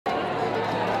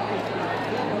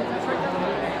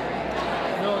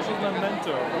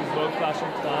Vogue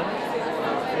Fashion Plan.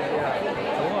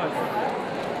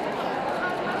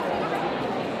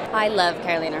 I love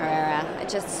Carolina Herrera.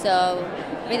 It's just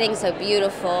everything's so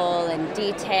beautiful and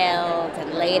detailed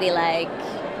and ladylike.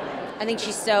 I think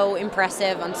she's so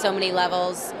impressive on so many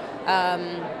levels.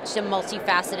 She's a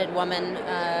multifaceted woman,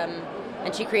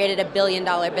 and she created a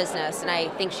billion-dollar business, and I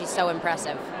think she's so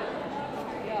impressive.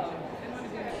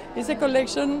 It's a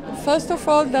collection, first of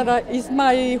all, that is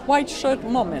my white shirt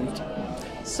moment.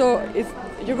 So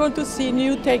you're going to see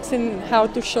new takes in how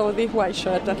to show the white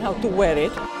shirt and how to wear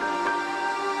it.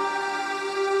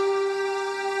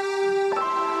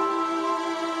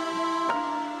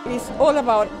 It's all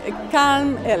about a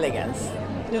calm elegance,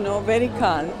 very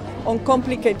calm, on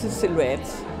complicated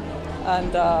silhouettes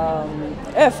and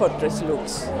effortless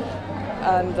looks.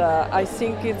 And I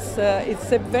think it's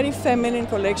a very feminine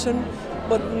collection,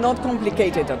 but not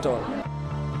complicated at all.